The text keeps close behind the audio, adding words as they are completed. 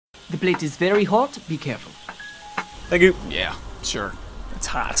The plate is very hot. Be careful. Thank you. Yeah, sure. It's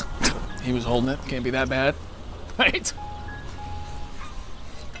hot. He was holding it. Can't be that bad. Right?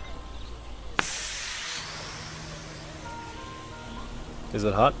 Is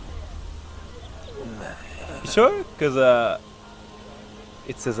it hot? You sure? Because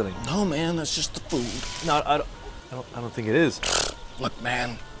it's sizzling. No, man, that's just the food. No, I don't think it is. Look,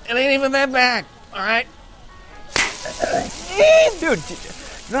 man, it ain't even that bad. All right? Dude,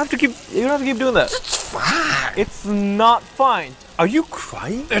 you don't have to keep doing that. It's fine. It's not fine. Are you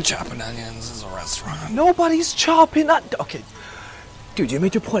crying? They're chopping onions. This is a restaurant. Nobody's chopping that. Okay, dude, you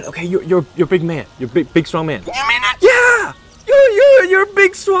made your point. Okay, you're a big man. You're big strong man. You mean it? Yeah, you're a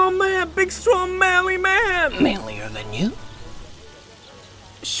big strong man, manly man. Manlier than you?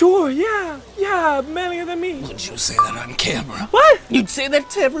 Sure, yeah, manlier than me. Would you say that on camera? What? You'd say that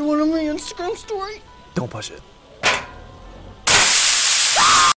to everyone on the Instagram story? Don't push it.